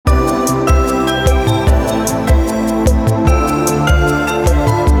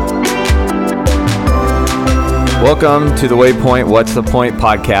Welcome to the Waypoint What's the Point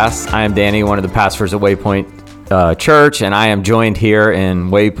podcast. I am Danny, one of the pastors at Waypoint Church, and I am joined here in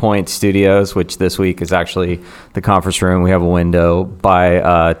Waypoint Studios, which this week is actually the conference room. We have a window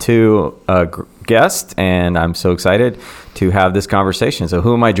by two guests, and I'm so excited to have this conversation. So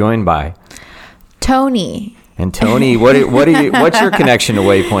who am I joined by? Toni. And Toni, what's your connection to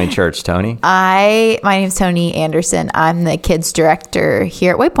Waypoint Church, Toni? My name is Toni Anderson. I'm the kids director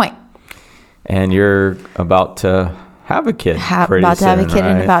here at Waypoint. And you're about to have a kid about to have a kid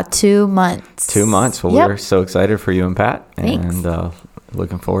in about 2 months. 2 months. Well, We're so excited for you and Pat. Thanks. And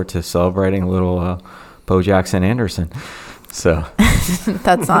looking forward to celebrating little Bo Jackson Anderson. So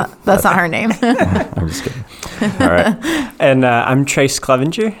that's not her name. I'm just kidding. All right. And I'm Trace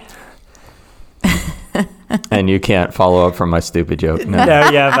Clevinger. And you can't follow up from my stupid joke. No.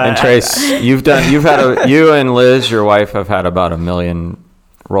 But and Trace, you and Liz, your wife, have had about 1 million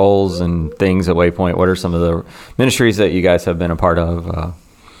roles and things at Waypoint. What are some of the ministries that you guys have been a part of?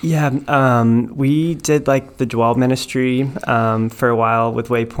 We did like the Dwell ministry for a while with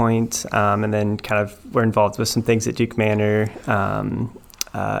Waypoint, and then kind of were involved with some things at Duke Manor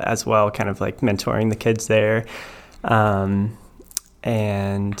as well, kind of like mentoring the kids there.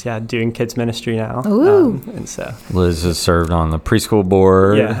 Doing kids ministry now. And so Liz has served on the preschool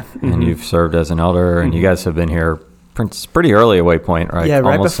board, and you've served as an elder, and you guys have been here pretty early at Waypoint, right? Yeah,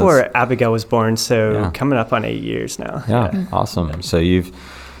 right before Abigail was born, so coming up on 8 years now. Yeah, awesome. So you've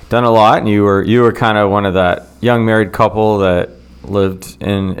done a lot, and you were kind of one of that young married couple that lived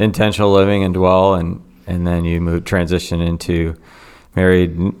in intentional living and Dwell, and then you transitioned into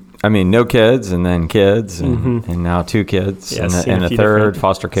married. I mean, no kids, and then kids, and now 2 kids, and a third,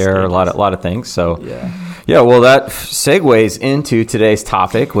 foster care, stages. a lot of things. So, well, that segues into today's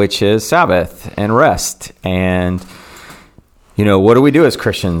topic, which is Sabbath and rest. And, what do we do as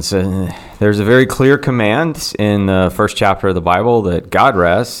Christians? There's a very clear command in the first chapter of the Bible that God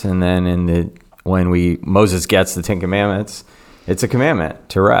rests, and then when Moses gets the 10 Commandments, it's a commandment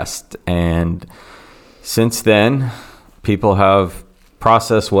to rest. And since then, people have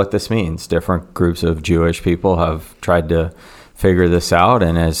process what this means. Different groups of Jewish people have tried to figure this out,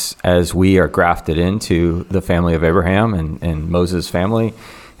 and as we are grafted into the family of Abraham and Moses' family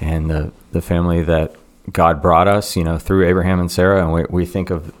and the family that God brought us, through Abraham and Sarah, and we think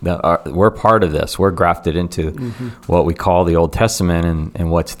of we're part of this. We're grafted into what we call the Old Testament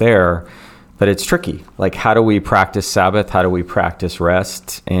and what's there, but it's tricky. Like, how do we practice Sabbath? How do we practice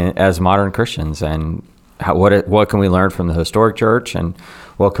rest as modern Christians? And what can we learn from the historic church, and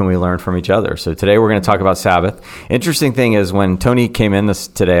what can we learn from each other? So today we're going to talk about Sabbath. Interesting thing is, when Toni came in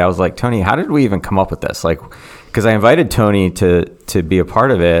today, I was like, Toni, how did we even come up with this? Like, because I invited Toni to be a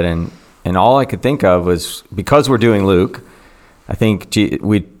part of it, and all I could think of was, because we're doing Luke, I think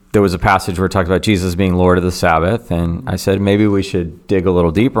there was a passage where it talked about Jesus being Lord of the Sabbath, and I said maybe we should dig a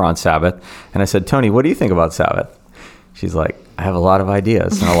little deeper on Sabbath. And I said, Toni, what do you think about Sabbath? She's like, I have a lot of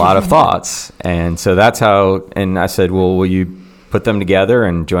ideas and a lot of thoughts. And so that's how, and I said, well, will you put them together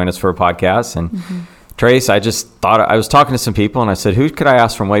and join us for a podcast? And Trace, I just thought, I was talking to some people, and I said, who could I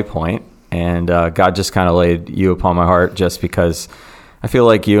ask from Waypoint? And God just kind of laid you upon my heart, just because I feel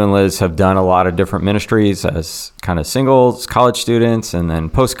like you and Liz have done a lot of different ministries as kind of singles, college students, and then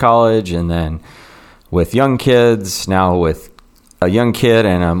post-college, and then with young kids, now with a young kid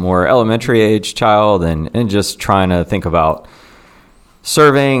and a more elementary age child, and just trying to think about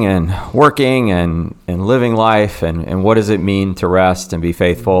serving and working and living life, and what does it mean to rest and be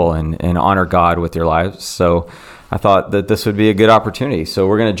faithful and honor God with your lives. So I thought that this would be a good opportunity. So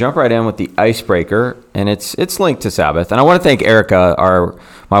we're going to jump right in with the icebreaker, and it's linked to Sabbath. And I want to thank Erica,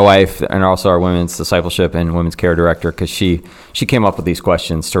 my wife, and also our women's discipleship and women's care director, because she came up with these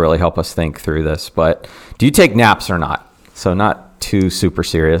questions to really help us think through this. But do you take naps or not? So not too super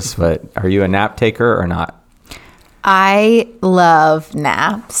serious, but are you a nap taker or not? I love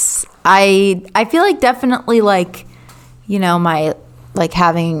naps. I feel like definitely my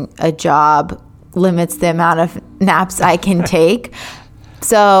having a job limits the amount of naps I can take.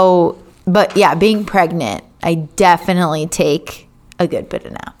 So, but yeah, being pregnant, I definitely take a good bit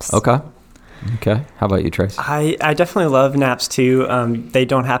of naps. Okay. How about you, Trace? I definitely love naps too. They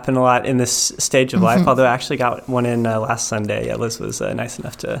don't happen a lot in this stage of life, although I actually got one in last Sunday. Liz was nice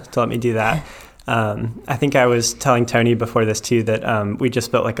enough to let me do that. I think I was telling Toni before this too that we just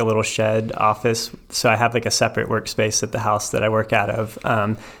built like a little shed office. So I have like a separate workspace at the house that I work out of.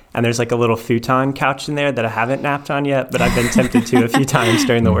 And there's like a little futon couch in there that I haven't napped on yet, but I've been tempted to a few times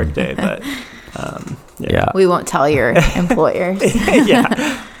during the workday. But we won't tell your employers.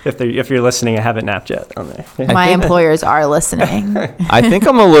 If you're listening, I haven't napped yet on there. My employers are listening. I think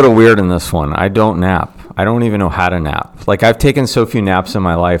I'm a little weird in this one. I don't nap. I don't even know how to nap. Like, I've taken so few naps in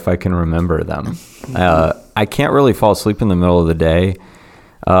my life, I can remember them. I can't really fall asleep in the middle of the day.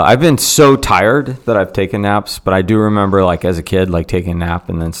 I've been so tired that I've taken naps, but I do remember, like, as a kid, like, taking a nap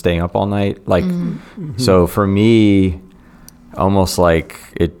and then staying up all night. Like, so for me, almost like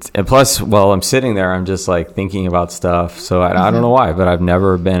it, and plus, while I'm sitting there, I'm just, like, thinking about stuff. So I don't know why, but I've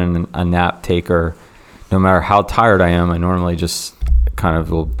never been a nap taker. No matter how tired I am, I normally just kind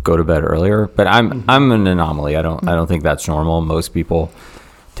of will go to bed earlier. But I'm an anomaly. I don't think that's normal. Most people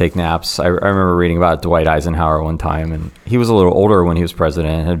take naps. I remember reading about Dwight Eisenhower one time, and he was a little older when he was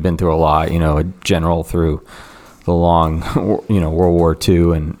president, had been through a lot, a general through the long, World War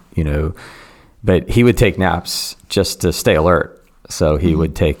II, and, but he would take naps just to stay alert. So he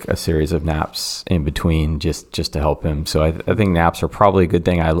would take a series of naps in between just to help him. So I think naps are probably a good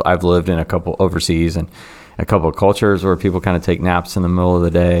thing. I've lived in a couple overseas and a couple of cultures where people kind of take naps in the middle of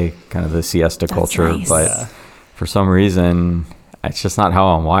the day, kind of the siesta culture. Nice. But for some reason, it's just not how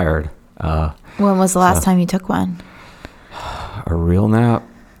I'm wired. When was the last time you took one? A real nap?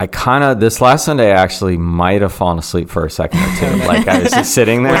 This last Sunday, I actually might have fallen asleep for a second or two. Like, I was just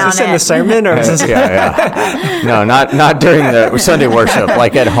sitting there. Was this in the sermon or was this? Yeah. No, not during the Sunday worship.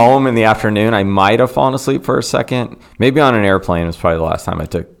 Like, at home in the afternoon, I might have fallen asleep for a second. Maybe on an airplane was probably the last time I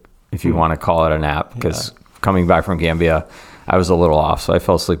took, if you want to call it a nap, because coming back from Gambia, I was a little off. So I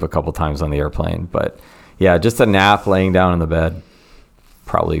fell asleep a couple times on the airplane. But yeah, just a nap laying down in the bed,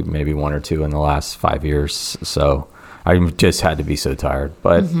 probably maybe one or two in the last 5 years. So I just had to be so tired.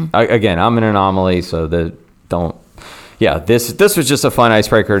 But again, I'm an anomaly, so this was just a fun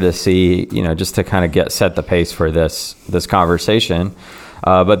icebreaker to see, just to kind of set the pace for this conversation.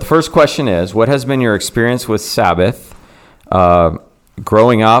 But the first question is, what has been your experience with Sabbath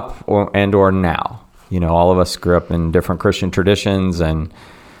growing up or now? All of us grew up in different Christian traditions, and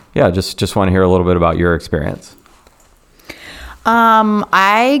just want to hear a little bit about your experience.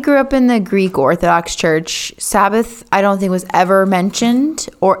 I grew up in the Greek Orthodox Church. Sabbath, I don't think was ever mentioned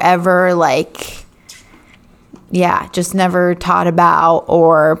or ever just never taught about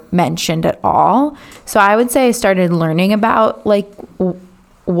or mentioned at all. So I would say I started learning about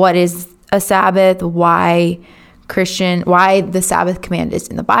what is a Sabbath, why the Sabbath command is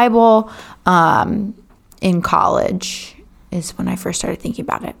in the Bible, in college is when I first started thinking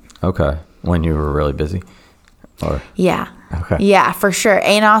about it. Okay. When you were really busy? Yeah. Okay. Yeah, for sure.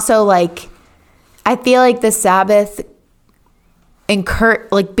 And also, I feel like the Sabbath, being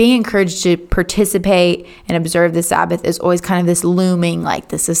encouraged to participate and observe the Sabbath is always kind of this looming,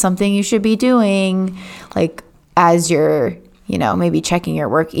 this is something you should be doing. As you're, maybe checking your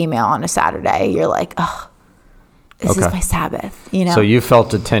work email on a Saturday, you're like, oh, this is my Sabbath, So you felt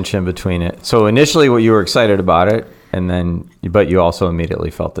the tension between it. So initially you were excited about it, but you also immediately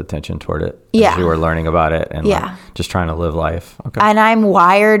felt the tension toward it as you were learning about it and just trying to live life. Okay. And I'm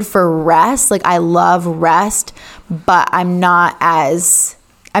wired for rest. I love rest, but I'm not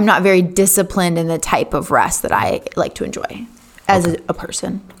very disciplined in the type of rest that I like to enjoy as a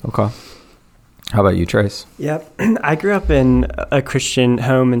person. Okay. How about you, Trace? Yep. I grew up in a Christian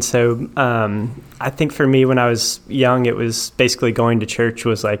home, and so I think for me when I was young, it was basically going to church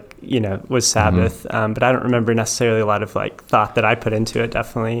was was Sabbath, but I don't remember necessarily a lot of thought that I put into it,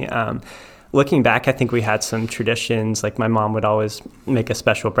 definitely. Looking back, I think we had some traditions, my mom would always make a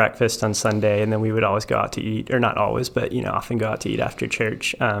special breakfast on Sunday, and then we would always go out to eat, or not always, but, often go out to eat after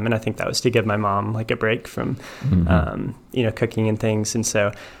church. And I think that was to give my mom a break from, cooking and things. And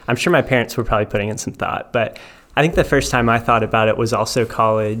so I'm sure my parents were probably putting in some thought, but I think the first time I thought about it was also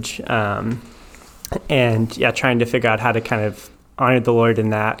college. Trying to figure out how to kind of honor the Lord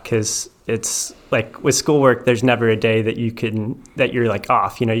in that, because it's with schoolwork, there's never a day that you're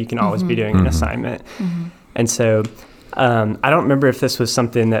off, you can always be doing an assignment. And so I don't remember if this was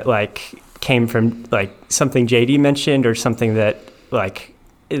something that came from something JD mentioned or something that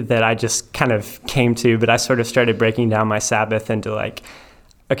that I just kind of came to, but I sort of started breaking down my Sabbath into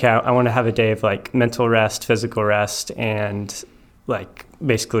okay, I want to have a day of mental rest, physical rest, and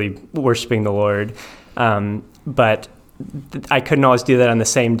basically worshiping the Lord. But I couldn't always do that on the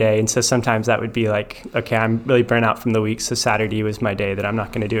same day. And so sometimes that would be okay, I'm really burnt out from the week. So Saturday was my day that I'm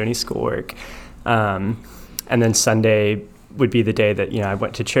not going to do any schoolwork. And then Sunday would be the day that, I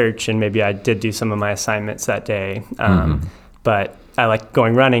went to church and maybe I did do some of my assignments that day. But I like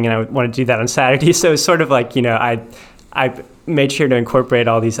going running and I want to do that on Saturday. So it's sort of I made sure to incorporate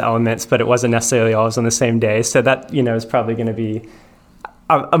all these elements, but it wasn't necessarily always on the same day. So that, is probably going to be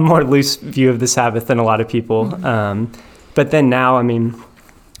a more loose view of the Sabbath than a lot of people. But then now,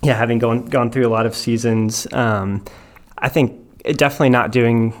 having gone through a lot of seasons, I think definitely not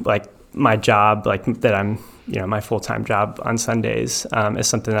doing my job, like that I'm, my full-time job on Sundays is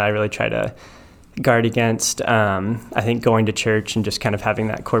something that I really try to guard against. I think going to church and just kind of having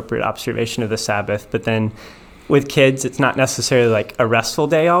that corporate observation of the Sabbath. But then with kids, it's not necessarily like a restful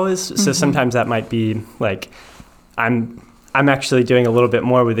day always. So sometimes that might be like I'm actually doing a little bit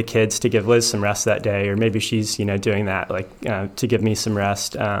more with the kids to give Liz some rest that day, or maybe she's doing that like to give me some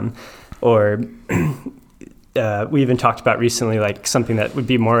rest. Or we even talked about recently, like something that would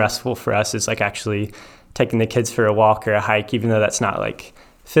be more restful for us is like actually taking the kids for a walk or a hike, even though that's not like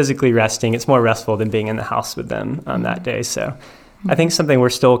physically resting. It's more restful than being in the house with them on that day. So I think something we're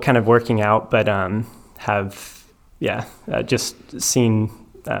still kind of working out, but have just seen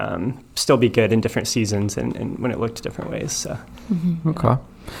still be good in different seasons and when it looked different ways. So Okay.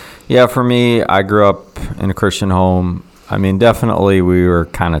 Yeah, for me, I grew up in a Christian home. I mean, definitely we were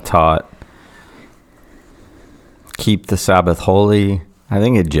kind of taught keep the Sabbath holy. I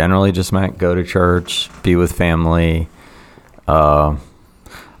think it generally just meant go to church, be with family. I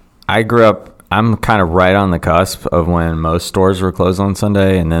grew up, I'm kind of right on the cusp of when most stores were closed on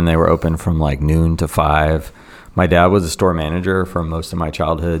Sunday, and then they were open from like noon to 5. My dad was a store manager for most of my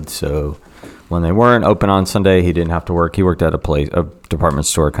childhood, so when they weren't open on Sunday, he didn't have to work. He worked at a department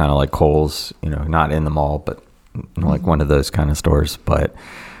store, kind of like Kohl's, not in the mall, but like one of those kind of stores. But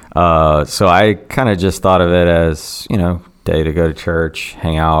so I kind of just thought of it as, day to go to church,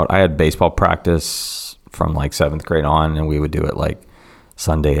 hang out. I had baseball practice from like 7th grade on, and we would do it like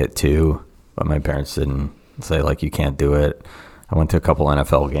Sunday at 2, but my parents didn't say like, you can't do it. I went to a couple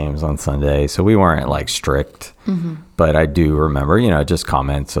NFL games on Sunday, so we weren't like strict, but I do remember, just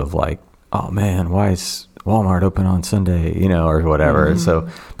comments of like, oh man, why is Walmart open on Sunday, or whatever. So,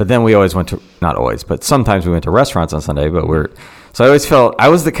 but then we always went to, not always, but sometimes we went to restaurants on Sunday, so I always felt, I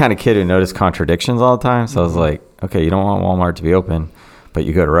was the kind of kid who noticed contradictions all the time. So I was like, okay, you don't want Walmart to be open, but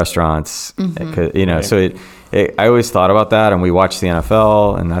you go to restaurants, so I always thought about that, and we watched the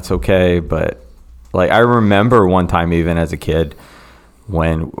NFL, and that's okay. But like, I remember one time even as a kid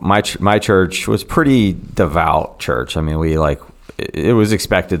when my church was pretty devout church. I mean, it was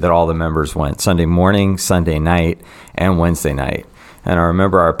expected that all the members went Sunday morning, Sunday night, and Wednesday night. And I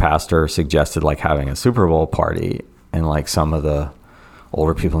remember our pastor suggested like having a Super Bowl party, and like some of the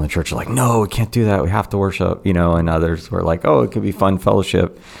older people in the church are like, no, we can't do that. We have to worship, and others were like, oh, it could be fun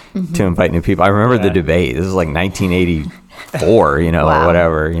fellowship to invite new people. I remember the debate. This is like 1984, Wow. or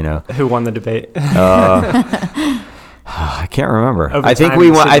whatever, Who won the debate? I can't remember. Over I think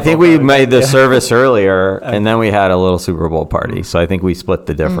time, we made the service earlier, and then we had a little Super Bowl party. So I think we split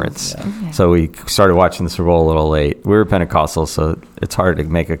the difference. So we started watching the Super Bowl a little late. We were Pentecostal, so it's hard to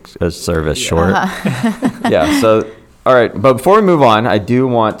make a service short. So all right. But before we move on, I do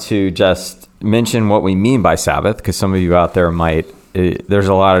want to just mention what we mean by Sabbath, because some of you out there there's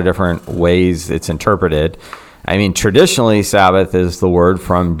a lot of different ways it's interpreted. I mean, traditionally, Sabbath is the word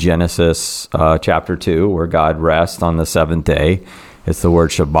from Genesis chapter 2, where God rests on the 7th day. It's the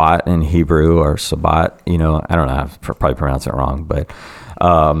word Shabbat in Hebrew, or Sabbat. I don't know, I've probably pronounced it wrong, but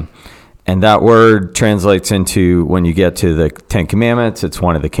and that word translates into, when you get to the 10 Commandments, it's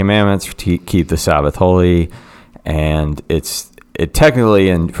one of the commandments to keep the Sabbath holy. And it technically,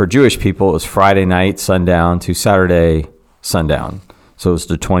 and for Jewish people, it was Friday night sundown to Saturday sundown. So it's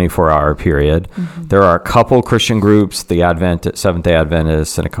the 24-hour period. There are a couple Christian groups, the Seventh-day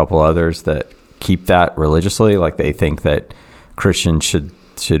Adventists, and a couple others that keep that religiously. Like, they think that Christians should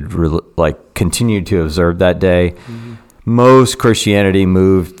continue to observe that day. Most Christianity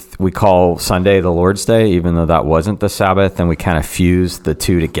moved, we call Sunday the Lord's Day, even though that wasn't the Sabbath, and we kind of fused the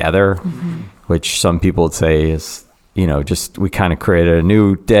two together, which some people would say is, we kind of created a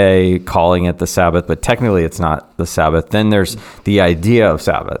new day calling it the Sabbath, but technically it's not the Sabbath. Then there's the idea of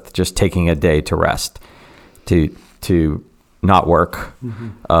Sabbath, just taking a day to rest, to not work.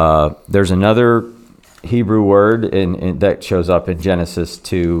 There's another Hebrew word in that shows up in Genesis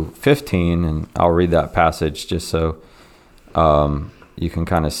 2:15, and I'll read that passage just so you can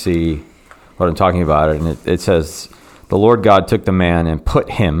kind of see what I'm talking about. And it says, the Lord God took the man and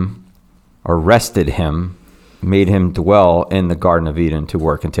put him, or rested him, made him dwell in the Garden of Eden to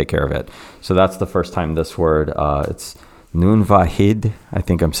work and take care of it. So that's the first time this word, it's nun vahid, I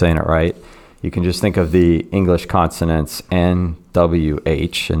think I'm saying it right. You can just think of the English consonants N, W,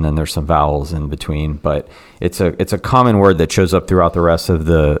 H, and then there's some vowels in between. But it's a common word that shows up throughout the rest of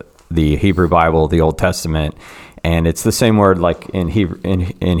the Hebrew Bible, the Old Testament. And it's the same word like in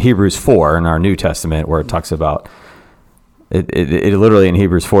Hebrews 4 in our New Testament, where it talks about it literally in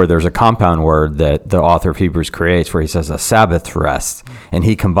Hebrews 4, there's a compound word that the author of Hebrews creates where he says a Sabbath rest, and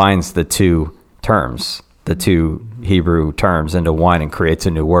he combines the two terms the two Hebrew terms into one and creates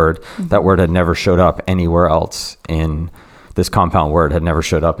a new word. That word had never showed up anywhere else in this compound word, had never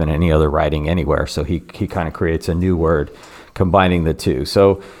showed up in any other writing anywhere. So he kind of creates a new word combining the two.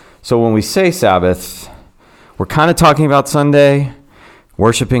 So when we say Sabbath, we're kind of talking about Sunday,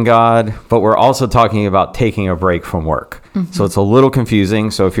 worshiping God, but we're also talking about taking a break from work. So it's a little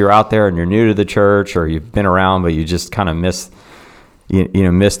confusing. So if you're out there and you're new to the church, or you've been around but you just kind of missed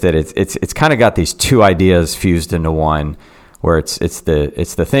it, it's kind of got these two ideas fused into one, where it's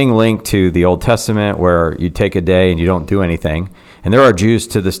the thing linked to the Old Testament where you take a day and you don't do anything. And there are Jews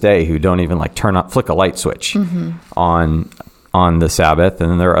to this day who don't even like flick a light switch on the Sabbath. And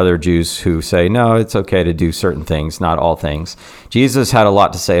then there are other Jews who say, no, it's okay to do certain things, not all things. Jesus had a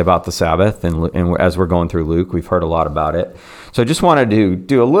lot to say about the Sabbath. And as we're going through Luke, we've heard a lot about it. So I just wanted to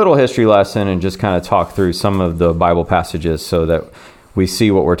do a little history lesson and just kind of talk through some of the Bible passages so that we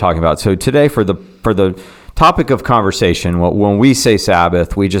see what we're talking about. So today for the topic of conversation, when we say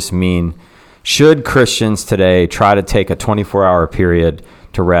Sabbath, we just mean, should Christians today try to take a 24-hour period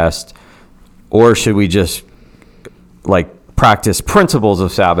to rest, or should we just practice principles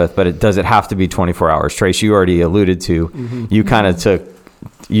of Sabbath, but does it have to be 24 hours? Trace, you already alluded to, you kind of took,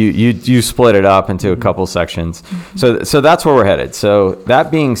 you split it up into a couple sections. So that's where we're headed. So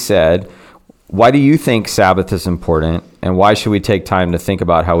that being said, why do you think Sabbath is important, and why should we take time to think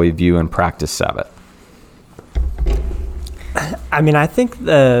about how we view and practice Sabbath? I mean, I think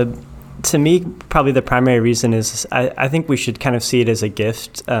to me, probably the primary reason is I think we should kind of see it as a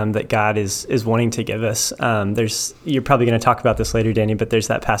gift that God is wanting to give us. You're probably going to talk about this later, Danny, but there's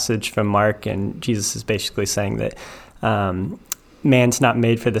that passage from Mark, and Jesus is basically saying that man's not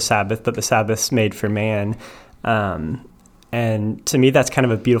made for the Sabbath, but the Sabbath's made for man. And to me, that's kind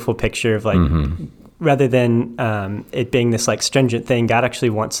of a beautiful picture of rather than it being this stringent thing, God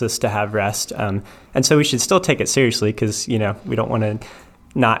actually wants us to have rest. And so we should still take it seriously, because, we don't want to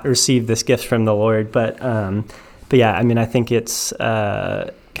not receive this gift from the Lord. But yeah, I mean, I think it's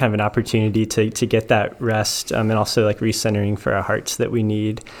kind of an opportunity to get that rest, and also recentering for our hearts that we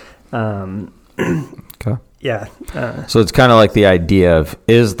need. Okay. Yeah. So it's kind of like the idea of,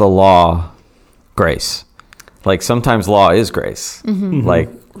 is the law grace? Sometimes law is grace.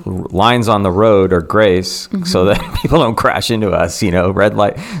 Lines on the road are grace, so that people don't crash into us. Red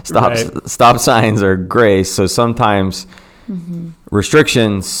light, stop signs are grace. So sometimes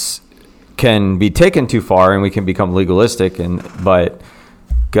restrictions can be taken too far, and we can become legalistic. But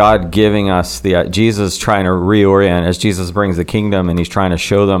God giving us Jesus trying to reorient as Jesus brings the kingdom, and he's trying to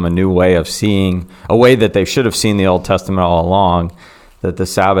show them a new way of seeing, a way that they should have seen the Old Testament all along, that the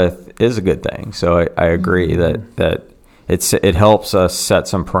Sabbath is a good thing. So I agree that it helps us set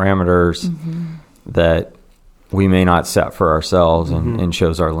some parameters that we may not set for ourselves, and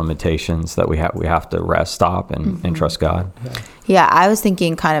shows our limitations, that we have to rest, stop, and trust God. Yeah, I was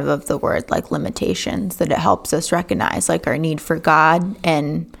thinking kind of the word limitations, that it helps us recognize our need for God.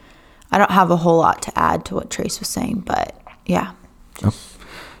 And I don't have a whole lot to add to what Trace was saying, but yeah.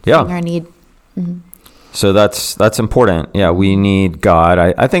 Our need. So that's important. Yeah, we need God.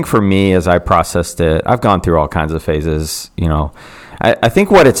 I think for me, as I processed it, I've gone through all kinds of phases. I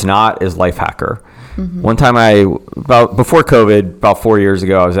think what it's not is life hacker. One time before COVID, about 4 years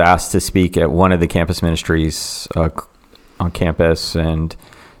ago, I was asked to speak at one of the campus ministries on campus, and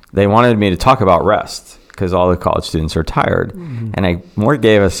they wanted me to talk about rest because all the college students are tired. And I more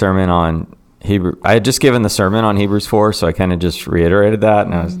gave a sermon on Hebrew. I had just given the sermon on Hebrews 4, so I kind of just reiterated that.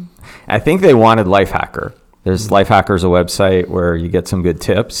 And I think they wanted Lifehacker. There's Lifehacker's a website where you get some good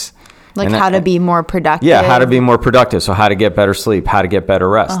tips. How to be more productive. Yeah, how to be more productive. So how to get better sleep, how to get better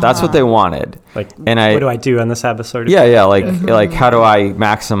rest. That's what they wanted. What do I do on the Sabbath sort of? Yeah, like how do I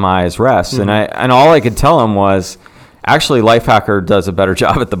maximize rest? And all I could tell them was, actually, Lifehacker does a better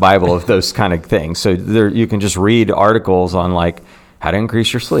job at the Bible of those kind of things. So you can just read articles on how to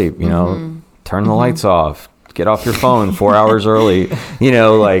increase your sleep. Turn the lights off, get off your phone 4 hours early.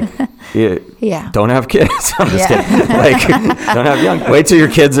 Don't have kids. I'm just kidding. Don't have young. Wait till your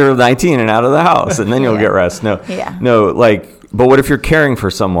kids are 19 and out of the house, and then you'll get rest. No. But what if you're caring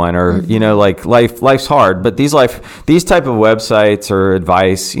for someone, or life's hard? But these type of websites or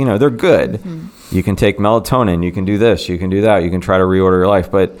advice, they're good. You can take melatonin. You can do this. You can do that. You can try to reorder your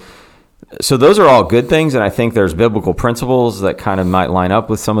life. But so those are all good things, and I think there's biblical principles that kind of might line up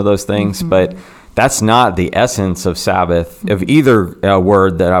with some of those things, but that's not the essence of Sabbath, of either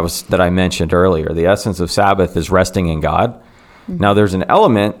word that I mentioned earlier. The essence of Sabbath is resting in God. Now, there's an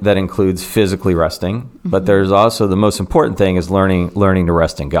element that includes physically resting, but there's also, the most important thing is learning to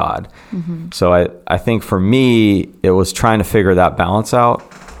rest in God. So I think for me, it was trying to figure that balance out.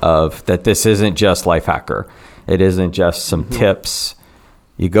 of that this isn't just Life Hacker. It isn't just some tips.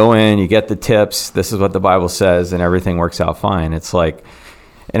 You go in, you get the tips. This is what the Bible says, and everything works out fine. It's like,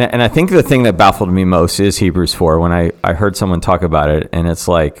 and I think the thing that baffled me most is Hebrews 4 when I heard someone talk about it, and it's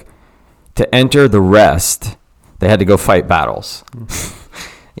like, to enter the rest, they had to go fight battles,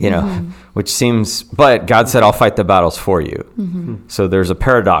 which seems, but God said, I'll fight the battles for you. So there's a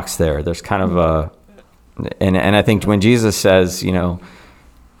paradox there. There's kind of and I think when Jesus says,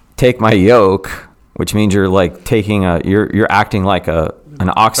 take my yoke, which means you're like taking you're acting like an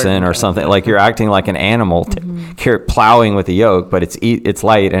oxen or something, like you're acting like an animal, plowing with a yoke, but it's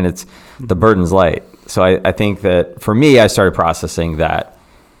light and the burden's light. So I think that for me, I started processing that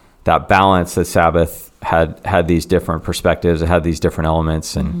balance that Sabbath had these different perspectives, it had these different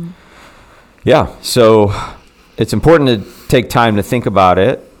elements. And so it's important to take time to think about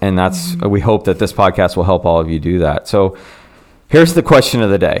it. And we hope that this podcast will help all of you do that. So here's the question of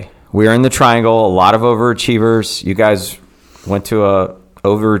the day. We are in the triangle, a lot of overachievers. You guys went to a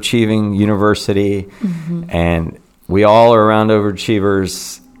overachieving university, and we all are around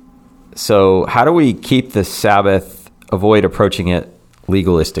overachievers. So how do we keep the Sabbath, avoid approaching it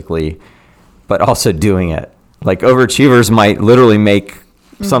legalistically, but also doing it? Like overachievers might literally make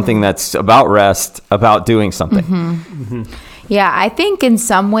something that's about rest, about doing something. Yeah, I think in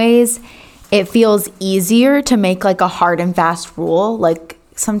some ways it feels easier to make like a hard and fast rule. Like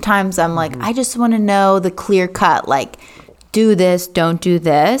sometimes I'm like, I just want to know the clear cut, like do this, don't do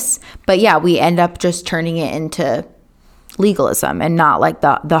this. But yeah, we end up just turning it into legalism and not like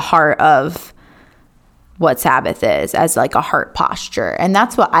the heart of what Sabbath is, as like a heart posture. And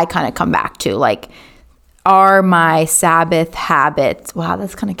that's what I kind of come back to. Like, are my Sabbath habits, wow,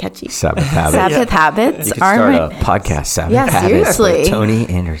 that's kind of catchy. Sabbath habits. Sabbath habits. You could start a podcast, Sabbath habits. Seriously. With Toni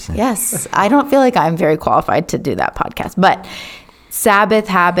Anderson. Yes. I don't feel like I'm very qualified to do that podcast. But Sabbath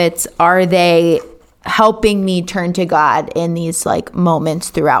habits, are they helping me turn to God in these like moments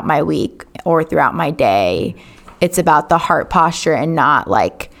throughout my week or throughout my day? It's about the heart posture and not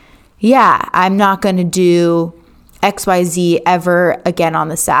like, I'm not going to do XYZ ever again on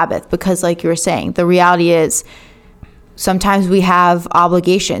the Sabbath, because like you were saying, the reality is sometimes we have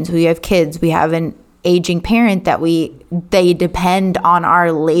obligations, we have kids, we have an aging parent that they depend on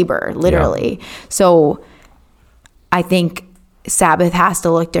our labor, literally. So I think Sabbath has to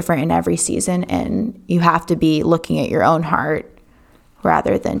look different in every season, and you have to be looking at your own heart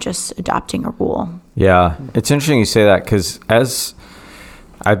rather than just adopting a rule. Yeah, it's interesting you say that, because as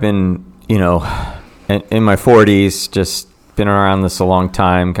I've been, in my 40s, just been around this a long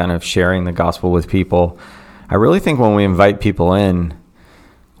time, kind of sharing the gospel with people. I really think when we invite people in,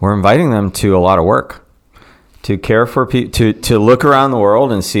 we're inviting them to a lot of work. To care for people, to look around the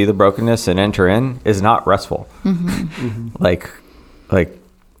world and see the brokenness and enter in is not restful. Like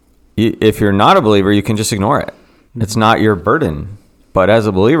if you're not a believer, you can just ignore it. It's not your burden. But as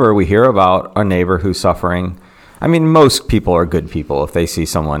a believer, we hear about a neighbor who's suffering. I mean, most people are good people. If they see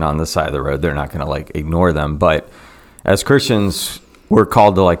someone on the side of the road, they're not going to like ignore them. But as Christians, we're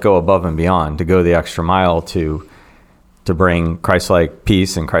called to like go above and beyond, to go the extra mile to bring Christ-like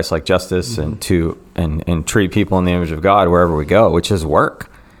peace and Christ-like justice, and and treat people in the image of God wherever we go, which is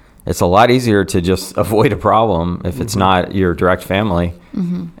work. It's a lot easier to just avoid a problem if it's not your direct family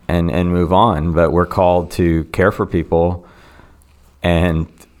and move on. But we're called to care for people, and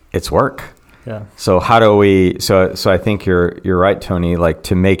it's work. Yeah. So how do we? So I think you're right, Toni. Like,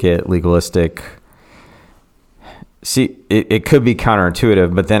 to make it legalistic. See, it could be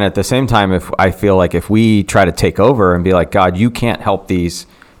counterintuitive, but then at the same time, if we try to take over and be like, God, you can't help these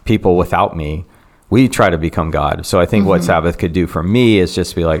people without me, we try to become God. So I think what Sabbath could do for me is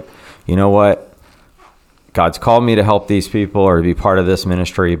just be like, you know what? God's called me to help these people or to be part of this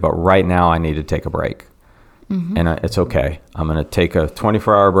ministry, but right now I need to take a break. And it's okay. I'm going to take a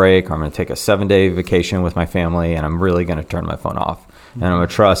 24-hour break, or I'm going to take a 7-day vacation with my family, and I'm really going to turn my phone off. And I'm going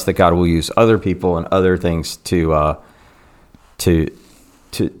to trust that God will use other people and other things to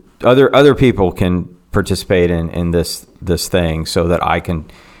other people can participate in this thing, so that I can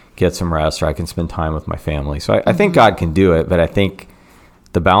get some rest, or I can spend time with my family. So I think God can do it, but I think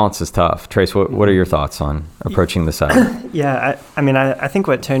the balance is tough. Trace, what are your thoughts on approaching the Sabbath? I think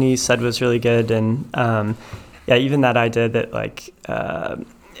what Toni said was really good, and even that idea that like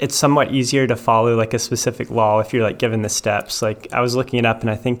it's somewhat easier to follow like a specific law if you're like given the steps. Like, I was looking it up, and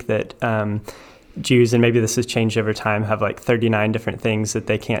I think that Jews, and maybe this has changed over time, have like 39 different things that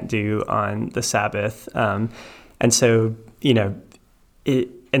they can't do on the Sabbath, and so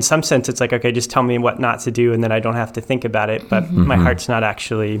in some sense, it's like, okay, just tell me what not to do, and then I don't have to think about it. But my heart's not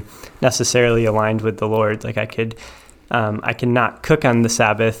actually necessarily aligned with the Lord. Like, I could I can not cook on the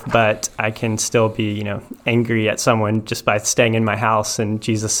Sabbath, but I can still be, angry at someone just by staying in my house. And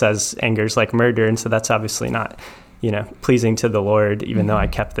Jesus says anger is like murder. And so that's obviously not, pleasing to the Lord, even though I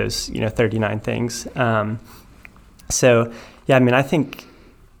kept those, 39 things. I think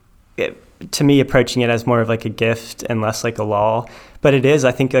to me, approaching it as more of like a gift and less like a law. But it is,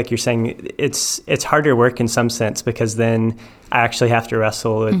 I think, like you're saying, it's harder work in some sense, because then I actually have to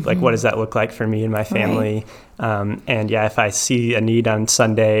wrestle with like, what does that look like for me and my family? Right. If I see a need on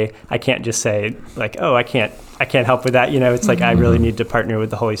Sunday, I can't just say like, oh, I can't help with that. It's like, I really need to partner with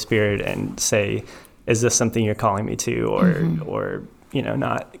the Holy Spirit and say, is this something you're calling me to, or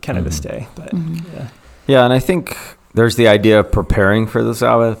not kind of to stay. But yeah. And I think there's the idea of preparing for the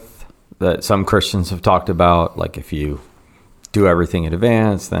Sabbath that some Christians have talked about. Like, if you do everything in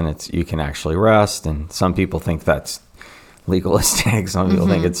advance, then you can actually rest. And some people think that's legalistic. Some people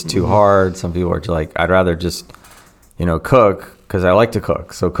think it's too hard. Some people are like, I'd rather just, cook because I like to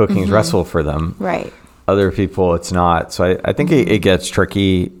cook. So cooking is restful for them. Right. Other people, it's not. So I think it gets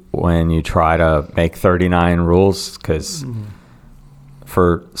tricky when you try to make 39 rules, because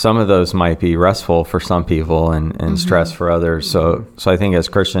for some of those might be restful for some people and stress for others. So I think as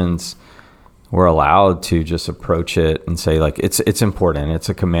Christians, we're allowed to just approach it and say, like, it's important. It's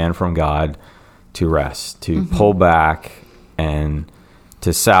a command from God to rest, to pull back, and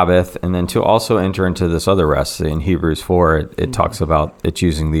to Sabbath, and then to also enter into this other rest. In Hebrews 4, it talks about it's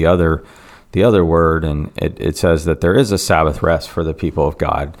using the other word, and it says that there is a Sabbath rest for the people of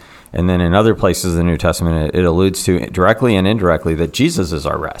God. And then in other places in the New Testament, it alludes to directly and indirectly that Jesus is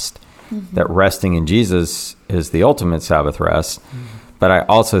our rest, that resting in Jesus is the ultimate Sabbath rest. But I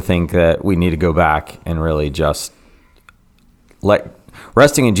also think that we need to go back and really just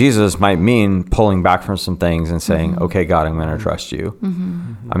resting in Jesus might mean pulling back from some things and saying, okay, God, I'm going to trust you.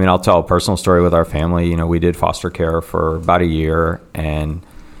 I mean, I'll tell a personal story with our family. We did foster care for about a year, and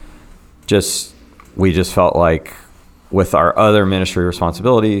we just felt like with our other ministry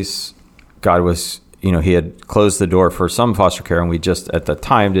responsibilities, God was, he had closed the door for some foster care, and we just at the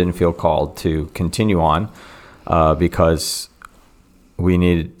time didn't feel called to continue on because we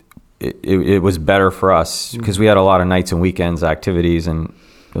needed, it was better for us because we had a lot of nights and weekends activities and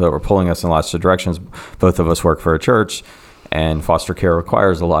that were pulling us in lots of directions. Both of us work for a church, and foster care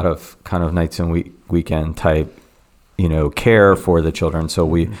requires a lot of kind of nights and weekend type, care for the children. So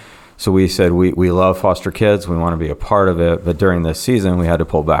we said we love foster kids. We want to be a part of it. But during this season, we had to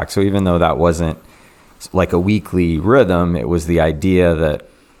pull back. So even though that wasn't like a weekly rhythm, it was the idea that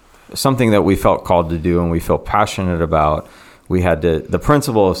something that we felt called to do and we feel passionate about. We had to, the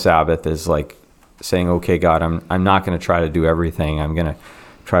principle of Sabbath is like saying, okay, God, I'm not going to try to do everything. I'm going to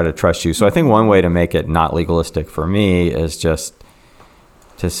try to trust you. So I think one way to make it not legalistic for me is just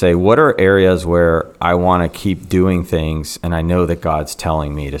to say, what are areas where I want to keep doing things and I know that God's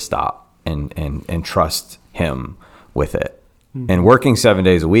telling me to stop and trust him with it. And working 7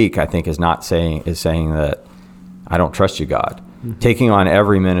 days a week, I think is saying that I don't trust you, God. Taking on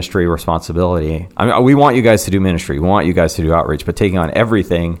every ministry responsibility. I mean, we want you guys to do ministry. We want you guys to do outreach, but taking on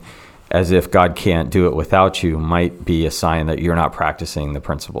everything as if God can't do it without you might be a sign that you're not practicing the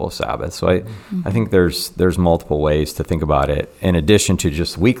principle of Sabbath. So I think there's multiple ways to think about it in addition to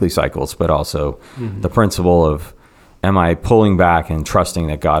just weekly cycles, but also the principle of, am I pulling back and trusting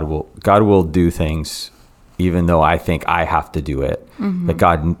that God will do things even though I think I have to do it. That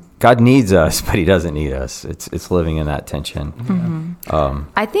God needs us, but he doesn't need us. It's living in that tension.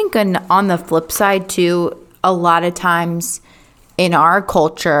 I think on the flip side too, a lot of times in our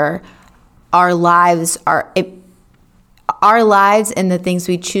culture, our lives and the things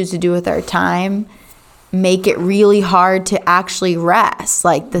we choose to do with our time make it really hard to actually rest.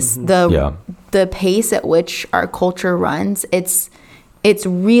 Like the pace at which our culture runs, it's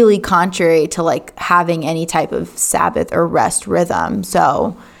really contrary to like having any type of Sabbath or rest rhythm.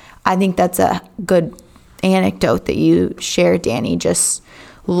 So I think that's a good anecdote that you shared, Danny. Just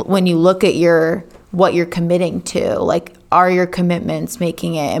when you look at what you're committing to, like, are your commitments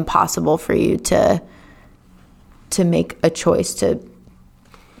making it impossible for you to make a choice to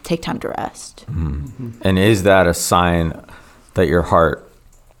take time to rest? And is that a sign that your heart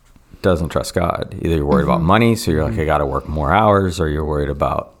doesn't trust God? Either you're worried about money, so you're like, I got to work more hours, or you're worried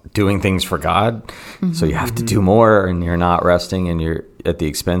about doing things for God, so you have to do more, and you're not resting, and you're at the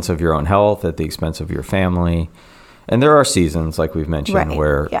expense of your own health, at the expense of your family. And there are seasons, like we've mentioned,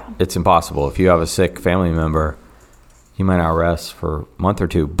 where it's impossible. If you have a sick family member, you might not rest for a month or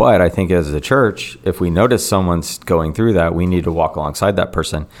two. But I think as a church, if we notice someone's going through that, we need to walk alongside that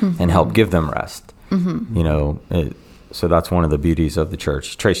person and help give them rest. Mm-hmm. So that's one of the beauties of the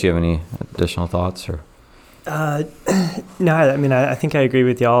church. Trace, you have any additional thoughts? Or No, I mean, I think I agree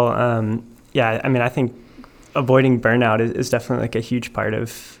with y'all. Yeah, I mean, I think avoiding burnout is definitely like a huge part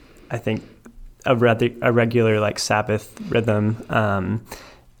of, I think, a regular like Sabbath rhythm.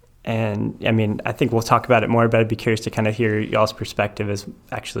 And I mean, I think we'll talk about it more, but I'd be curious to kind of hear y'all's perspective as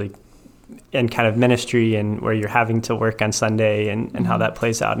actually in kind of ministry and where you're having to work on Sunday and how that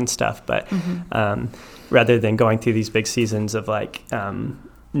plays out and stuff. But rather than going through these big seasons of like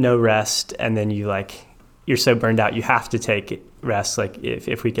no rest, and then you're so burned out you have to take rest, like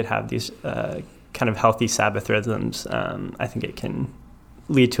if we could have these kind of healthy Sabbath rhythms, I think it can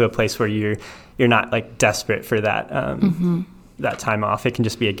lead to a place where you're not like desperate for that that time off. It can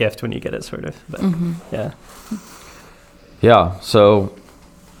just be a gift when you get it, sort of. But yeah, so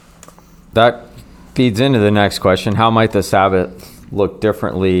that feeds into the next question: how might the Sabbath look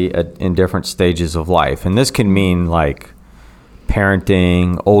differently in different stages of life? And this can mean like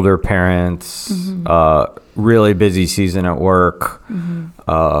parenting, older parents, really busy season at work,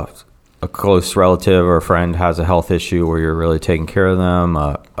 a close relative or a friend has a health issue where you're really taking care of them,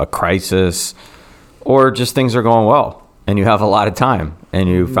 a crisis, or just things are going well and you have a lot of time and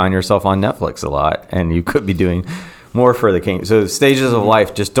you find yourself on Netflix a lot and you could be doing more for the kingdom. So stages of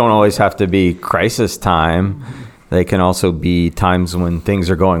life just don't always have to be crisis time. They can also be times when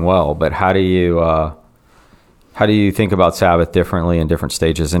things are going well. But how do you think about Sabbath differently in different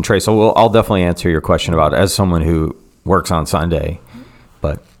stages? And Trace, I'll definitely answer your question about it as someone who works on Sunday.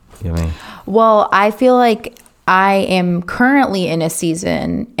 But you know, well, I feel like I am currently in a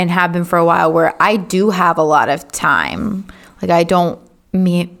season and have been for a while where I do have a lot of time. Like Pat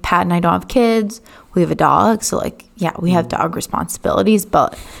and I don't have kids. We have a dog. So like, yeah, we have dog responsibilities,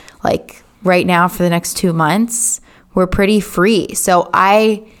 but like right now for the next 2 months, we're pretty free. So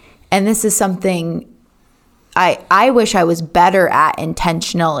and this is something I wish I was better at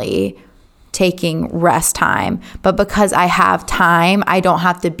intentionally taking rest time, but because I have time, I don't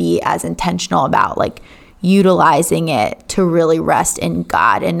have to be as intentional about like utilizing it to really rest in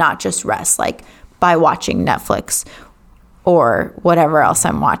God and not just rest like by watching Netflix or whatever else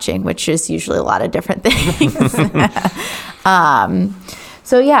I'm watching, which is usually a lot of different things.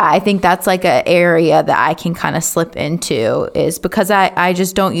 So yeah, I think that's like an area that I can kind of slip into, is because I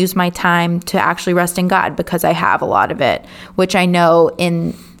just don't use my time to actually rest in God because I have a lot of it, which I know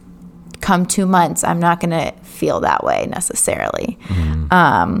in come 2 months, I'm not going to feel that way necessarily.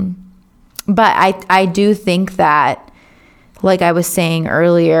 But I do think that, like I was saying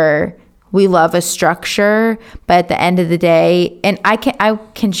earlier, we love a structure, but at the end of the day, and I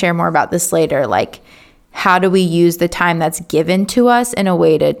can share more about this later, like how do we use the time that's given to us in a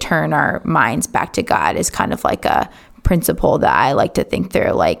way to turn our minds back to God is kind of like a principle that I like to think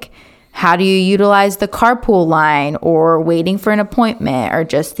through. Like, how do you utilize the carpool line or waiting for an appointment or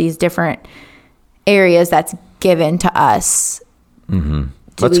just these different areas that's given to us? Do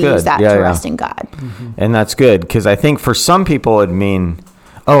we use that to rest in God? And that's good, because I think for some people it'd mean,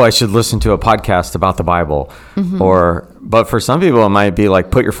 I should listen to a podcast about the Bible. But for some people it might be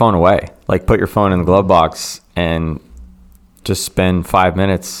like, put your phone away, like put your phone in the glove box and just spend 5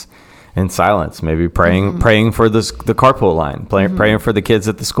 minutes in silence, maybe praying for the carpool line, praying for the kids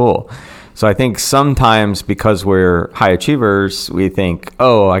at the school. So I think sometimes because we're high achievers, we think,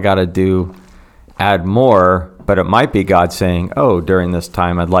 I got to add more, but it might be God saying, during this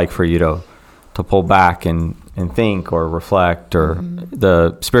time, I'd like for you to pull back and think or reflect. Or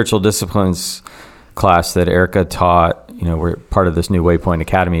the spiritual disciplines class that Erica taught, we're part of this new Waypoint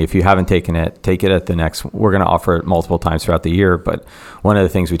Academy. If you haven't taken it, take it at the next. We're going to offer it multiple times throughout the year. But one of the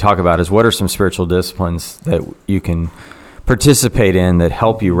things we talk about is what are some spiritual disciplines that you can participate in that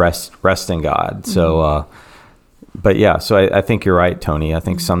help you rest in God. So, but yeah, so I think you're right, Toni. I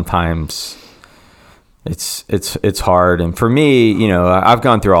think sometimes it's hard. And for me, I've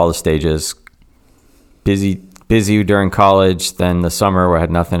gone through all the stages. Busy during college, then the summer where I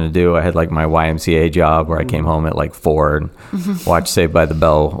had nothing to do. I had like my YMCA job where I came home at like 4 and watched Saved by the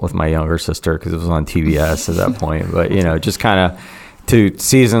Bell with my younger sister because it was on TBS at that point. But, just kind of to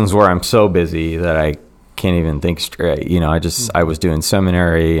seasons where I'm so busy that I can't even think straight. I was doing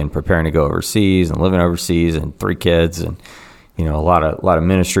seminary and preparing to go overseas and living overseas and 3 kids and, a lot of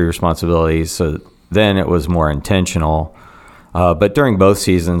ministry responsibilities. So then it was more intentional. But during both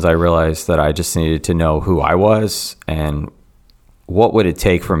seasons, I realized that I just needed to know who I was and what would it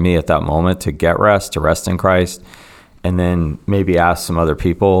take for me at that moment to get rest, to rest in Christ, and then maybe ask some other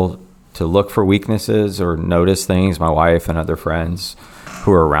people to look for weaknesses or notice things, my wife and other friends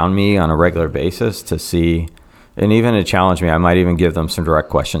who are around me on a regular basis, to see, and even to challenge me. I might even give them some direct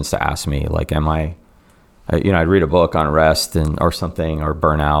questions to ask me, like, I'd read a book on rest or something, or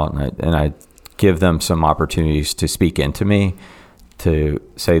burnout, and I'd give them some opportunities to speak into me, to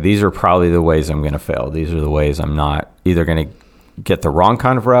say, these are probably the ways I'm going to fail. These are the ways I'm not either going to get the wrong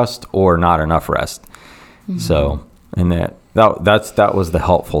kind of rest or not enough rest. Mm-hmm. So, and that was the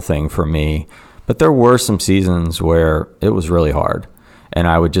helpful thing for me. But there were some seasons where it was really hard. And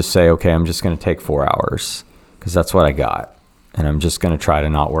I would just say, okay, I'm just going to take 4 hours because that's what I got. And I'm just going to try to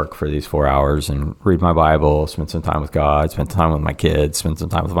not work for these 4 hours and read my Bible, spend some time with God, spend time with my kids, spend some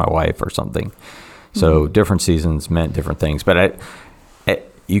time with my wife or something. So different seasons meant different things. But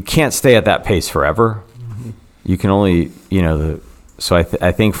you can't stay at that pace forever. Mm-hmm. You can only, so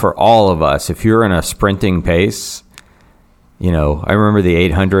I think for all of us, if you're in a sprinting pace, I remember the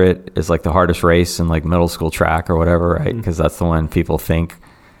 800 is like the hardest race in like middle school track or whatever, right? Because that's the one people think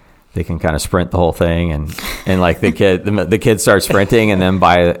they can kind of sprint the whole thing, and like the kid starts sprinting, and then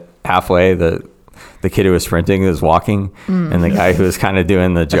by halfway the kid who was sprinting is walking, and the guy who was kind of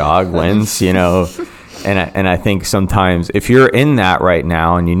doing the jog wins, And I think sometimes if you're in that right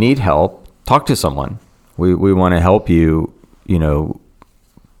now and you need help, talk to someone. We want to help you,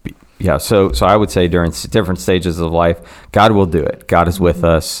 Yeah, so I would say during different stages of life, God will do it. God is with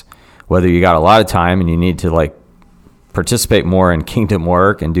us. Whether you got a lot of time and you need to like participate more in kingdom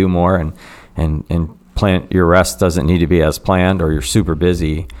work and do more and plan, your rest doesn't need to be as planned, or you're super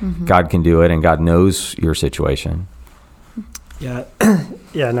busy. Mm-hmm. God can do it, and God knows your situation. Yeah,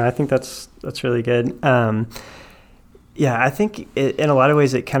 no, I think that's really good. I think in a lot of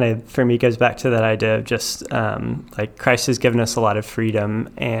ways it kind of, for me, goes back to that idea of just like Christ has given us a lot of freedom,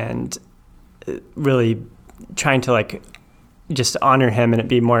 and really trying to like just honor him and it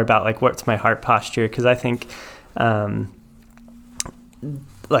be more about like what's my heart posture. Because I think I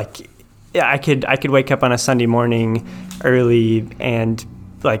could wake up on a Sunday morning early, and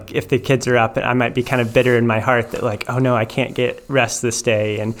like if the kids are up, I might be kind of bitter in my heart that like, oh no, I can't get rest this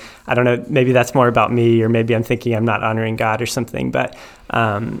day. And I don't know, maybe that's more about me, or maybe I'm thinking I'm not honoring God or something. But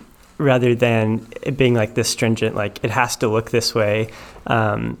rather than it being like this stringent, like it has to look this way,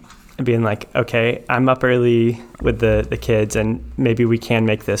 being like, okay, I'm up early with the kids, and maybe we can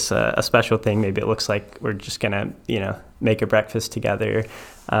make this a special thing. Maybe it looks like we're just gonna, make a breakfast together,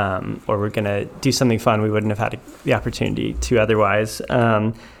 or we're gonna do something fun we wouldn't have had the opportunity to otherwise.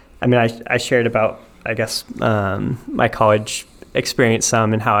 I shared about, I guess, my college experience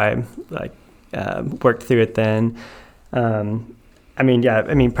some and how I worked through it then.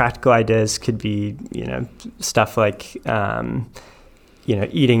 Practical ideas could be, stuff like,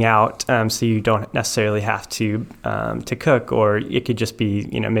 eating out, so you don't necessarily have to cook, or it could just be,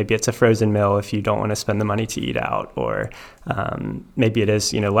 maybe it's a frozen meal if you don't want to spend the money to eat out, or maybe it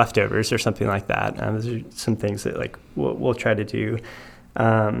is, leftovers or something like that. Those are some things that like we'll try to do.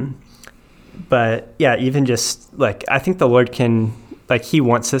 But yeah, even just like, I think the Lord can, like, he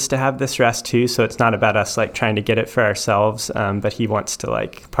wants us to have this rest too. So it's not about us like trying to get it for ourselves, but he wants to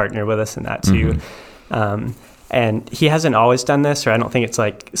like partner with us in that too. Mm-hmm. And he hasn't always done this, or I don't think it's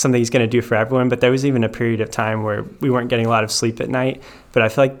like something he's going to do for everyone, but there was even a period of time where we weren't getting a lot of sleep at night. But I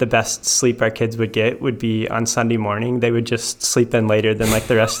feel like the best sleep our kids would get would be on Sunday morning. They would just sleep in later than like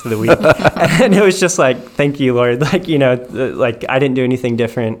the rest of the week. And it was just like, thank you, Lord. Like, like I didn't do anything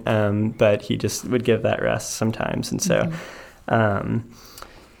different, but he just would give that rest sometimes. And so,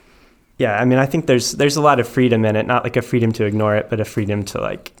 I think there's a lot of freedom in it, not like a freedom to ignore it, but a freedom to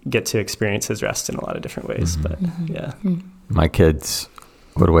like get to experience his rest in a lot of different ways. Mm-hmm. But my kids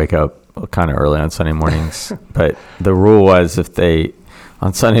would wake up kind of early on Sunday mornings, but the rule was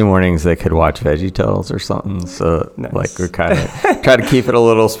on Sunday mornings they could watch VeggieTales or something. So nice. Like we're kind of try to keep it a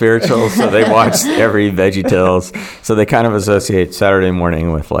little spiritual. So they watched every VeggieTales. So they kind of associate Saturday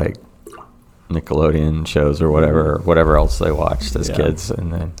morning with like Nickelodeon shows or whatever else they watched as kids,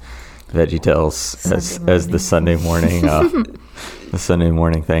 and then VeggieTales as the Sunday morning, the Sunday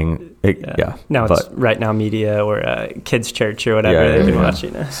morning thing. Now it's Right Now Media or Kids Church or whatever they've been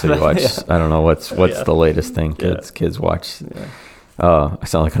watching. So you watch. I don't know what's the latest thing kids watch. I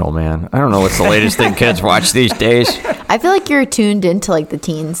sound like an old man. I don't know what's the latest thing kids watch these days. I feel like you're tuned into like the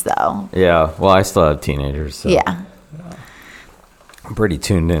teens though. Yeah. Well, I still have teenagers. So. Yeah. I'm pretty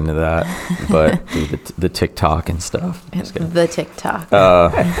tuned into that, but the TikTok and stuff. The TikTok.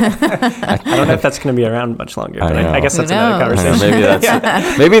 I don't know if that's going to be around much longer, but I guess that's another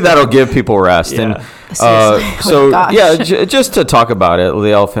conversation. Maybe that'll give people rest. Yeah. And just to talk about it,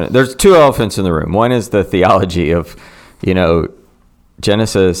 the elephant. There's two elephants in the room. One is the theology of,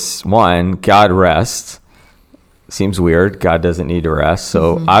 Genesis 1, God rests. Seems weird. God doesn't need to rest.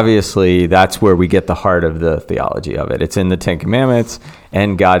 So obviously that's where we get the heart of the theology of it. It's in the Ten Commandments,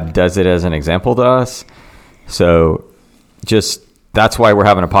 and God does it as an example to us. So just that's why we're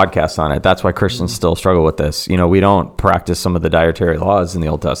having a podcast on it. That's why Christians still struggle with this. You know, we don't practice some of the dietary laws in the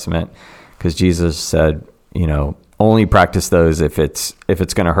Old Testament because Jesus said, you know, only practice those if it's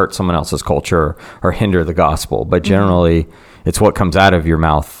going to hurt someone else's culture or hinder the gospel. But generally, it's what comes out of your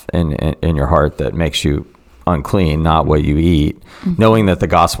mouth and in your heart that makes you unclean, not what you eat. Knowing that the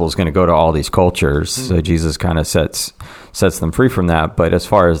gospel is going to go to all these cultures, so Jesus kind of sets them free from that. But as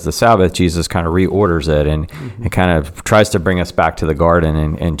far as the Sabbath, Jesus kind of reorders it and kind of tries to bring us back to the garden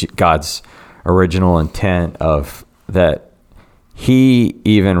and God's original intent of that. He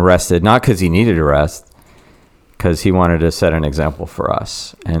even rested not because he needed to rest, because he wanted to set an example for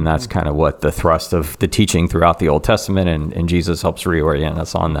us. And that's kind of what the thrust of the teaching throughout the Old Testament, and Jesus helps reorient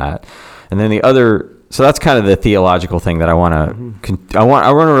us on that. And then the other, so that's kind of the theological thing that I want to, I want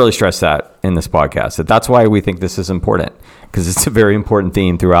to really stress that in this podcast, that's why we think this is important, because it's a very important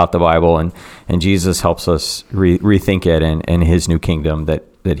theme throughout the Bible, and Jesus helps us rethink it and his new kingdom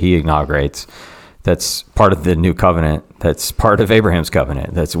that he inaugurates. That's part of the new covenant. That's part of Abraham's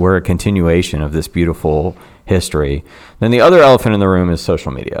covenant. We're a continuation of this beautiful history. Then the other elephant in the room is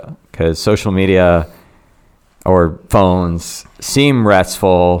social media, because social media or phones seem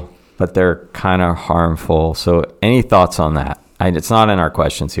restful, but they're kind of harmful. So any thoughts on that? It's not in our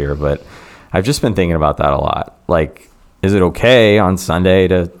questions here, but I've just been thinking about that a lot. Like, is it okay on Sunday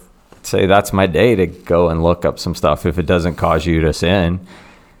to say that's my day to go and look up some stuff if it doesn't cause you to sin?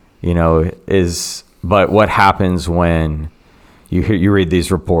 You know, but what happens when you read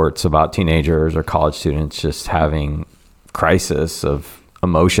these reports about teenagers or college students just having crisis of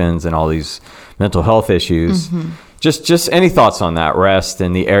emotions and all these mental health issues? Just any thoughts on that rest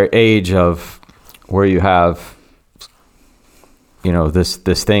and the age of where you have, you know, this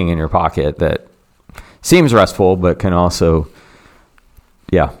thing in your pocket that seems restful but can also,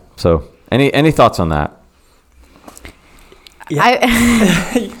 yeah. So any thoughts on that? Yeah.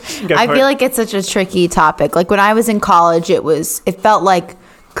 I feel like it's such a tricky topic. Like when I was in college, it felt like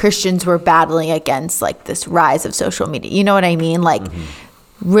Christians were battling against like this rise of social media. You know what I mean? Like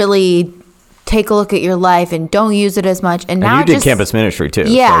really take a look at your life and don't use it as much. And now you did campus ministry too.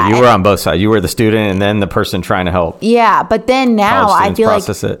 Yeah. So you were on both sides. You were the student and then the person trying to help. Yeah. But then now I feel like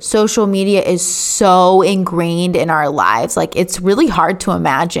it. Social media is so ingrained in our lives. Like it's really hard to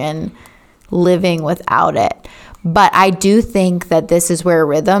imagine living without it. But I do think that this is where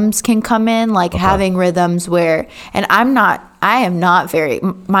rhythms can come in, like having rhythms where, and I am not very,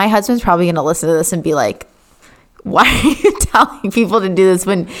 my husband's probably going to listen to this and be like, why are you telling people to do this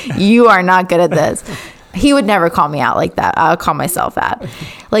when you are not good at this? He would never call me out like that. I'll call myself that.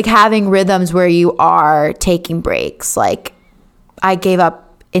 Like having rhythms where you are taking breaks. Like I gave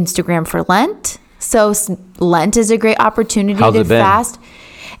up Instagram for Lent. So Lent is a great opportunity to fast.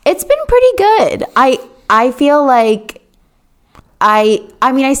 It's been pretty good. I feel like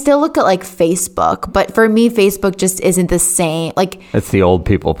I mean, I still look at like Facebook, but for me, Facebook just isn't the same. Like it's the old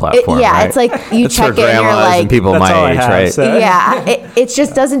people platform. Right? It's like you check it and you're like, and people my age, right? So. Yeah, it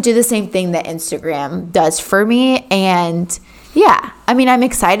just doesn't do the same thing that Instagram does for me. And yeah, I mean, I'm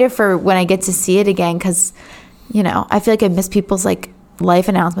excited for when I get to see it again because, you know, I feel like I miss people's like life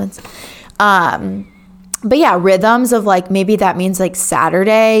announcements. But yeah, rhythms of like, maybe that means like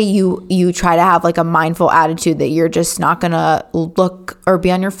Saturday, you try to have like a mindful attitude that you're just not going to look or be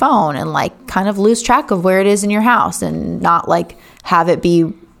on your phone and like kind of lose track of where it is in your house and not like have it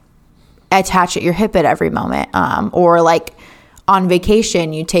be attached at your hip at every moment. Or like on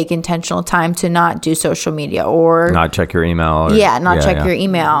vacation, you take intentional time to not do social media or not check your email. Check your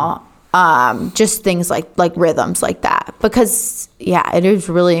email. Just things like rhythms like that, because it is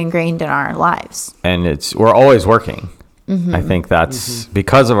really ingrained in our lives, and we're always working. I think that's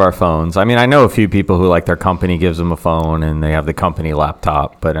because of our phones. I mean, I know a few people who like their company gives them a phone and they have the company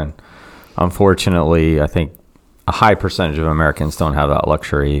laptop, but unfortunately I think a high percentage of Americans don't have that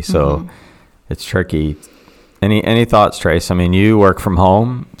luxury, so it's tricky. Any thoughts, Trace? I mean, you work from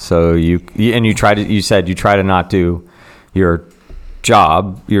home, so you said you try to not do your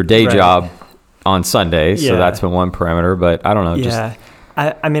day job on Sunday, so that's been one parameter, but I don't know.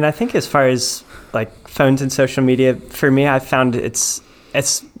 I mean, I think as far as like phones and social media, for me, I've found it's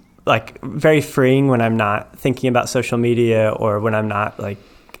like very freeing when I'm not thinking about social media or when I'm not like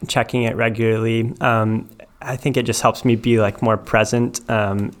checking it regularly. I think it just helps me be like more present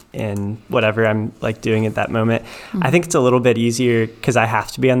in whatever I'm like doing at that moment. I think it's a little bit easier because I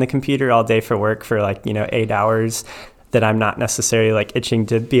have to be on the computer all day for work for like, 8 hours, that I'm not necessarily like itching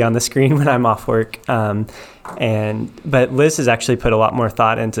to be on the screen when I'm off work. But Liz has actually put a lot more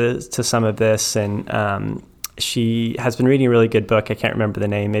thought into some of this, and she has been reading a really good book. I can't remember the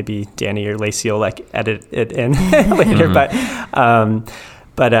name. Maybe Danny or Lacey will like edit it in later. But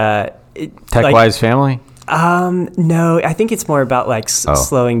TechWise Family? No, I think it's more about like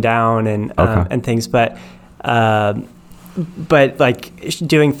slowing down and things. But like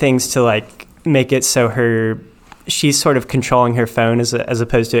doing things to like make it so she's sort of controlling her phone as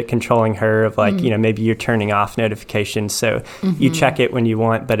opposed to it controlling her, of like, maybe you're turning off notifications. So you check it when you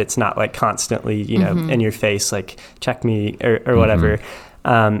want, but it's not like constantly, in your face, like check me or whatever.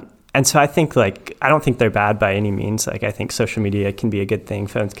 And so I think like, I don't think they're bad by any means. Like I think social media can be a good thing.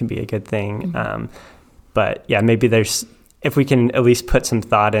 Phones can be a good thing. But yeah, maybe if we can at least put some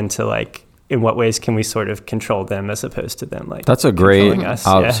thought into like, in what ways can we sort of control them as opposed to them like that's a great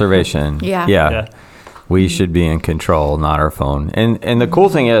observation. Yeah. We should be in control, not our phone. And the cool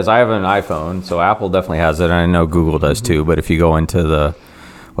thing is I have an iPhone, so Apple definitely has it, and I know Google does too. But if you go into the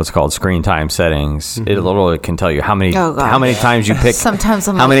what's called screen time settings, it literally can tell you how many times you pick. Sometimes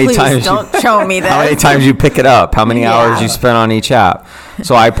I'm please don't show me that. How many times you pick it up, how many hours you spend on each app.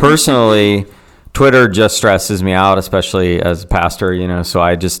 So I personally, Twitter just stresses me out, especially as a pastor, so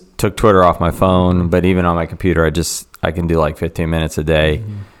I just took Twitter off my phone, but even on my computer, I can do like 15 minutes a day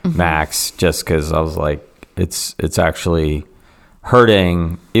max, just because I was like, it's actually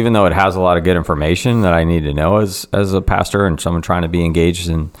hurting, even though it has a lot of good information that I need to know as a pastor and someone trying to be engaged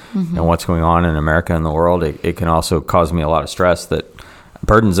in what's going on in America and the world. It can also cause me a lot of stress,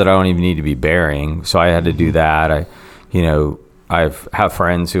 burdens that I don't even need to be bearing. So I had to do that. I have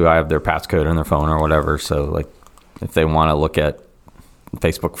friends who I have their passcode on their phone or whatever. So like if they want to look at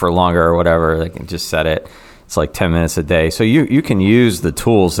Facebook for longer or whatever, they can just set it. It's like 10 minutes a day. So you can use the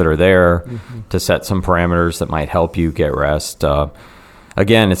tools that are there to set some parameters that might help you get rest.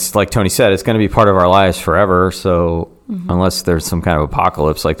 Again, it's like Toni said, it's going to be part of our lives forever. So unless there's some kind of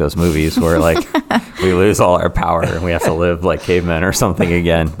apocalypse like those movies where like we lose all our power and we have to live like cavemen or something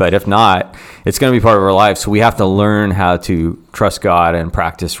again. But if not, it's going to be part of our life. So we have to learn how to trust God and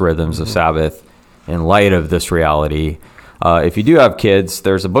practice rhythms of Sabbath in light of this reality. If you do have kids,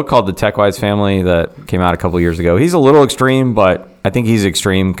 there's a book called The TechWise Family that came out a couple years ago. He's a little extreme, but I think he's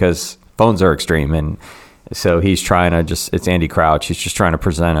extreme because phones are extreme. And so he's trying to it's Andy Crouch. He's just trying to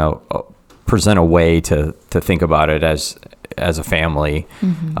present a way to think about it as a family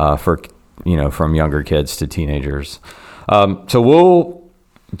for, from younger kids to teenagers. So we'll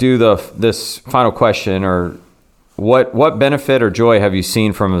do this final question, or what benefit or joy have you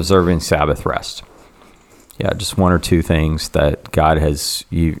seen from observing Sabbath rest? Yeah, just one or two things that God has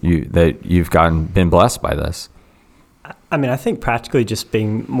that you've been blessed by this. I mean, I think practically just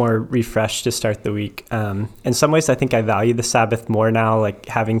being more refreshed to start the week. In some ways, I think I value the Sabbath more now, like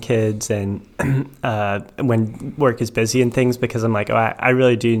having kids and when work is busy and things, because I'm like, I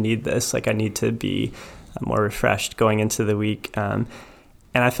really do need this. Like, I need to be more refreshed going into the week. And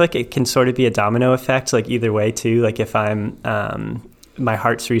I feel like it can sort of be a domino effect, like either way too. Like if I'm my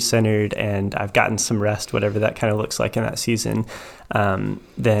heart's recentered and I've gotten some rest, whatever that kind of looks like in that season,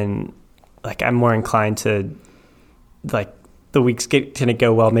 then like I'm more inclined to like the week's gonna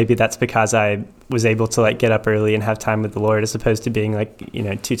go well. Maybe that's because I was able to like get up early and have time with the Lord, as opposed to being like,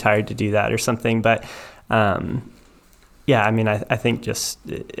 too tired to do that or something. But yeah, I mean, I think just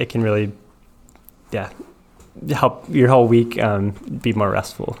it can really, help your whole week be more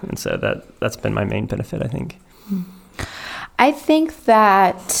restful. And so that's been my main benefit, I think. I think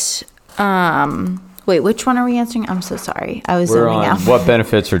that, wait, which one are we answering? I'm so sorry. I was zooming out. What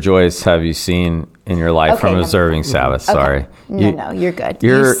benefits or joys have you seen in your life from observing Sabbath? Okay. Sorry. No, you're good.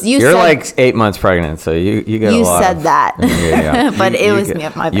 You're said, like 8 months pregnant, so you get a lot. You said that, but it was me,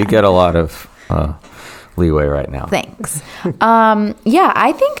 my bad. You get a lot of leeway right now. Thanks. Yeah,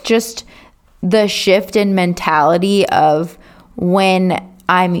 I think just the shift in mentality of when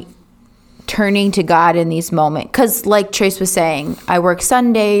I'm turning to God in these moments, because like Trace was saying, I work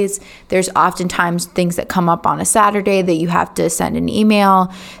Sundays. There's oftentimes things that come up on a Saturday that you have to send an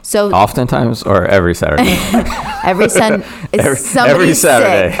email. So oftentimes, or every Saturday? every Saturday.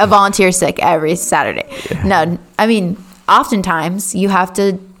 Sick, a volunteer sick every Saturday. Yeah. No, I mean, oftentimes you have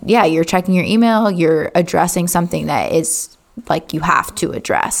to, you're checking your email, you're addressing something that is like you have to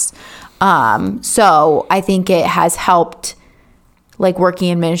address. So I think it has helped, like working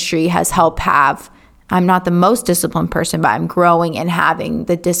in ministry has helped I'm not the most disciplined person, but I'm growing and having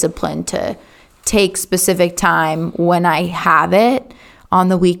the discipline to take specific time when I have it on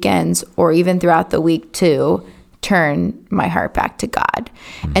the weekends or even throughout the week to turn my heart back to God.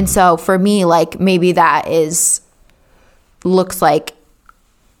 Mm-hmm. And so for me, like maybe that looks like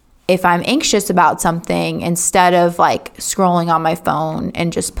if I'm anxious about something, instead of like scrolling on my phone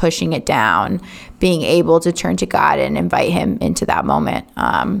and just pushing it down, being able to turn to God and invite him into that moment.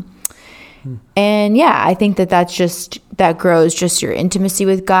 And yeah, I think that grows just your intimacy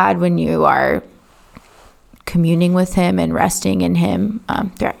with God when you are communing with him and resting in him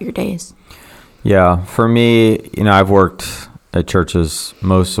throughout your days. Yeah, for me, I've worked at churches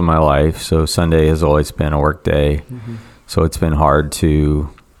most of my life, so Sunday has always been a work day. So it's been hard to,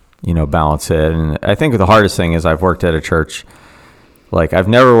 balance it. And I think the hardest thing is I've worked at a church, like I've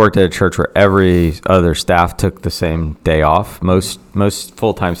never worked at a church where every other staff took the same day off. Most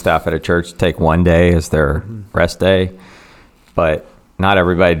full-time staff at a church take one day as their rest day, but not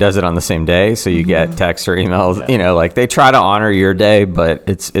everybody does it on the same day. So you get texts or emails, like they try to honor your day, but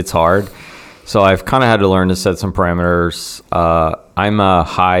it's hard. So I've kind of had to learn to set some parameters. I'm a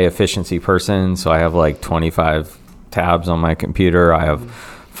high efficiency person, so I have like 25 tabs on my computer. I have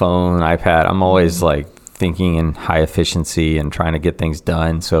phone, iPad. I'm always like thinking in high efficiency and trying to get things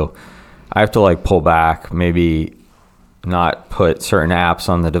done. So I have to like pull back, maybe not put certain apps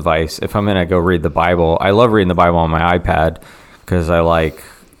on the device. If I'm going to go read the Bible, I love reading the Bible on my iPad because I like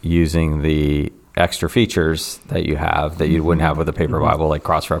using the extra features that you have that you wouldn't have with a paper Bible, like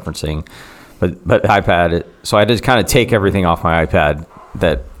cross-referencing. But iPad, so I just kind of take everything off my iPad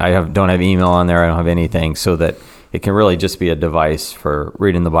that don't have email on there. I don't have anything, so that it can really just be a device for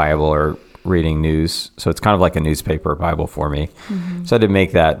reading the Bible or reading news. So it's kind of like a newspaper Bible for me. So I did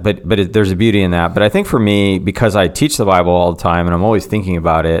make that, but there's a beauty in that. But I think for me, because I teach the Bible all the time and I'm always thinking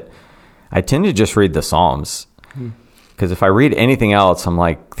about it, I tend to just read the Psalms. Because if I read anything else, I'm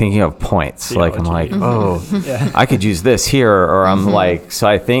like thinking of points. Like I'm like, I could use this here, or I'm like, so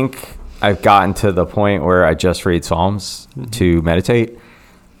I think I've gotten to the point where I just read Psalms to meditate,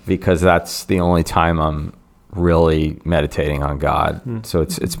 because that's the only time I'm really meditating on God. So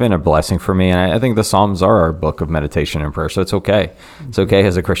it's been a blessing for me. And I think the Psalms are our book of meditation and prayer. So it's okay. It's okay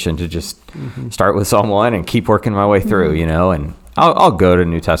as a Christian to just start with Psalm 1 and keep working my way through, and I'll go to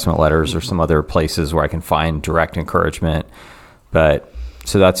New Testament letters or some other places where I can find direct encouragement. But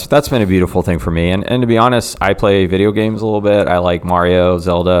so that's been a beautiful thing for me. And to be honest, I play video games a little bit. I like Mario,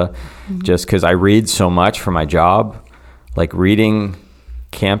 Zelda, just because I read so much for my job. Like reading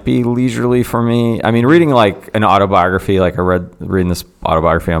can't be leisurely for me. I mean, reading like an autobiography, like reading this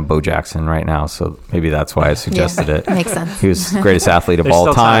autobiography on Bo Jackson right now. So maybe that's why I suggested it. Makes sense. He was the greatest athlete of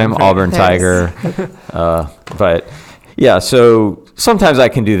all time, Auburn Tiger. But yeah, so sometimes I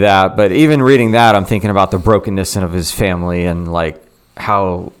can do that. But even reading that, I'm thinking about the brokenness of his family and like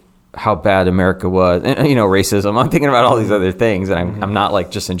how bad America was, and racism. I'm thinking about all these other things, and I'm not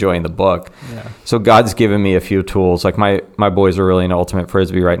like just enjoying the book. So God's given me a few tools. Like my boys are really into ultimate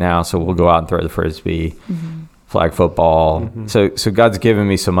frisbee right now, so we'll go out and throw the frisbee, flag football. So God's given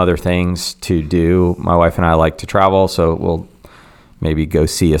me some other things to do. My wife and I like to travel, so we'll maybe go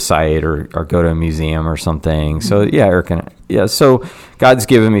see a site or go to a museum or something. So so God's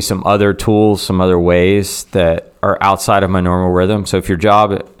given me some other tools, some other ways that are outside of my normal rhythm. So if your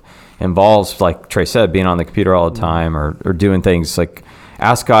job involves, like Trace said, being on the computer all the time or doing things, like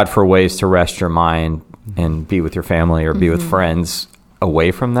ask God for ways to rest your mind and be with your family or be with friends away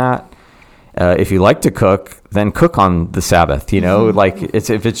from that. If you like to cook, then cook on the Sabbath, like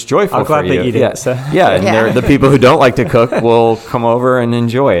if it's joyful for you. I'll gladly eat it. So. And the people who don't like to cook will come over and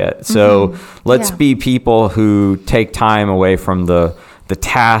enjoy it. So let's be people who take time away from the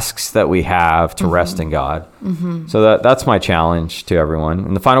tasks that we have to rest in God. So that's my challenge to everyone.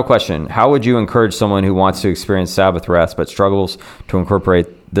 And the final question, how would you encourage someone who wants to experience Sabbath rest but struggles to incorporate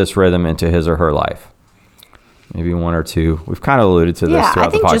this rhythm into his or her life? Maybe one or two. We've kind of alluded to this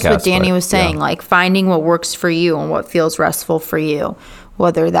throughout the podcast. I think just what Danny was saying, like finding what works for you and what feels restful for you,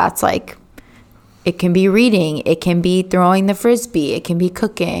 whether that's like, it can be reading, it can be throwing the frisbee, it can be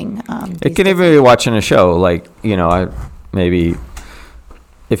cooking. It can even be watching a show. Like, maybe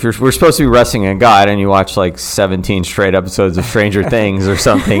if we're supposed to be resting in God and you watch like 17 straight episodes of Stranger Things or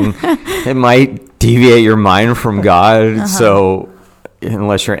something, it might deviate your mind from God. So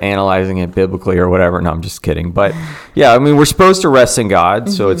unless you're analyzing it biblically or whatever. No, I'm just kidding. But yeah, I mean, we're supposed to rest in God.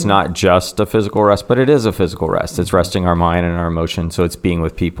 So it's not just a physical rest, but it is a physical rest. It's resting our mind and our emotions. So it's being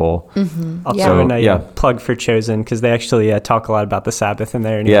with people. Also, plug for Chosen, because they actually talk a lot about the Sabbath in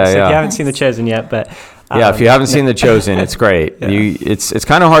there. And if you haven't seen The Chosen yet, but if you haven't seen The Chosen, it's great. It's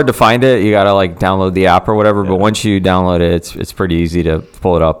kind of hard to find it. You got to like download the app or whatever. But once you download it, it's pretty easy to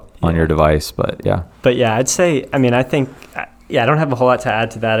pull it up on your device. But I'd say, I think, I don't have a whole lot to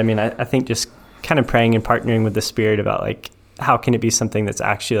add to that. I mean, I think just kind of praying and partnering with the Spirit about like how can it be something that's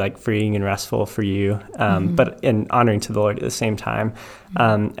actually like freeing and restful for you, but in honoring to the Lord at the same time,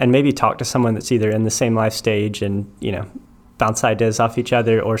 and maybe talk to someone that's either in the same life stage and, bounce ideas off each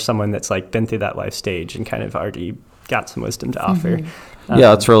other, or someone that's like been through that life stage and kind of already got some wisdom to offer. Yeah,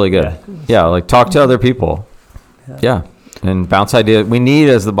 that's really good. Yeah, like talk to other people. Yeah. And bounce ideas. We need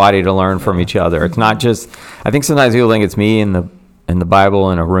as the body to learn from each other. It's not just, I think sometimes people think it's me in the Bible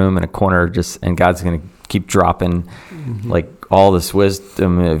in a room in a corner, and God's going to keep dropping like all this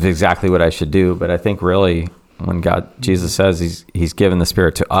wisdom of exactly what I should do. But I think really when Jesus says he's given the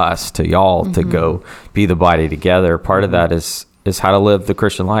Spirit to us, to y'all, to go be the body together, part of that is how to live the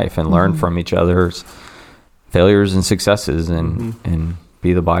Christian life and learn from each other's failures and successes and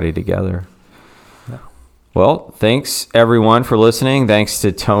be the body together. Yeah. Well, thanks everyone for listening. Thanks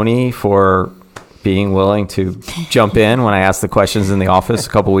to Toni for being willing to jump in when I asked the questions in the office a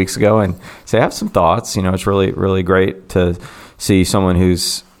couple weeks ago and say, I have some thoughts. It's really, really great to see someone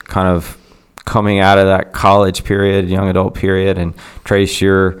who's kind of coming out of that college period, young adult period. And Trace,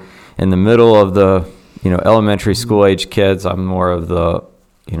 you're in the middle of the, elementary school age kids. I'm more of the,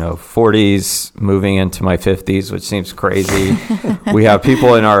 40s moving into my 50s, which seems crazy. We have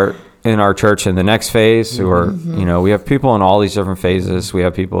people in our church in the next phase who are, we have people in all these different phases. We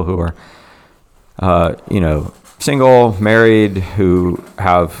have people who are, single, married, who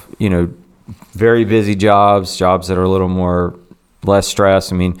have, very busy jobs that are a little more less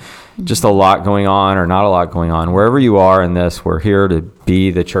stress. I mean, just a lot going on or not a lot going on. Wherever you are in this, we're here to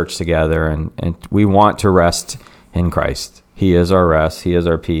be the church together, and we want to rest in Christ. He is our rest. He is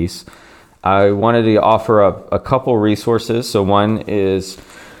our peace. I wanted to offer up a couple resources. So one is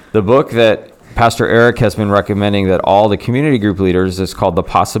the book that Pastor Eric has been recommending that all the community group leaders is called The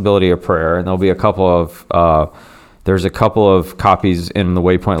Possibility of Prayer. And there'll be a couple of copies in the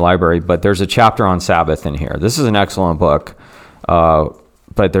Waypoint library, but there's a chapter on Sabbath in here. This is an excellent book.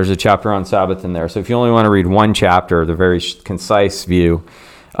 But there's a chapter on Sabbath in there. So if you only want to read one chapter, the very concise view,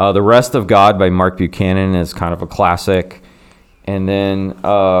 The Rest of God by Mark Buchanan is kind of a classic. And then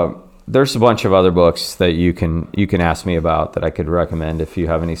there's a bunch of other books that you can ask me about that I could recommend if you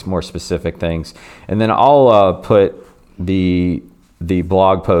have any more specific things. And then I'll put the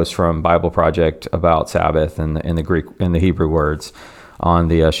blog post from Bible Project about Sabbath and the Greek and the Hebrew words on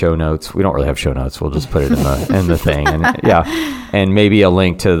the show notes. We don't really have show notes. We'll just put it in the thing. And maybe a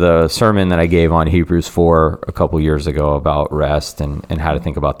link to the sermon that I gave on Hebrews 4 a couple years ago about rest and how to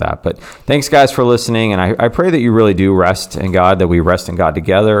think about that. But thanks, guys, for listening. And I pray that you really do rest in God, that we rest in God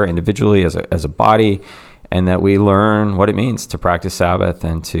together individually as a body, and that we learn what it means to practice Sabbath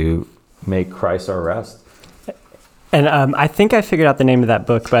and to make Christ our rest. And I think I figured out the name of that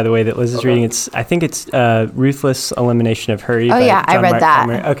book, by the way, that Liz is reading. I think it's Ruthless Elimination of Hurry. Oh, yeah, I read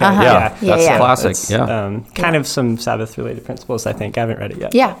that. Okay, yeah, that's a classic. It's, kind of some Sabbath-related principles, I think. I haven't read it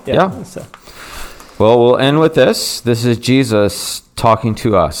yet. Yeah. So. Well, we'll end with this. This is Jesus talking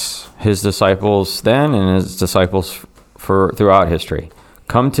to us, his disciples then and his disciples throughout history.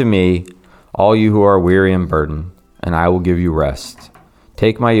 Come to me, all you who are weary and burdened, and I will give you rest.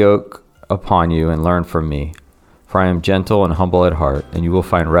 Take my yoke upon you and learn from me. For I am gentle and humble at heart, and you will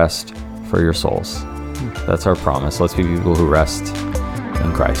find rest for your souls. That's our promise. Let's be people who rest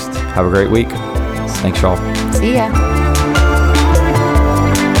in Christ. Have a great week. Thanks, y'all. See ya.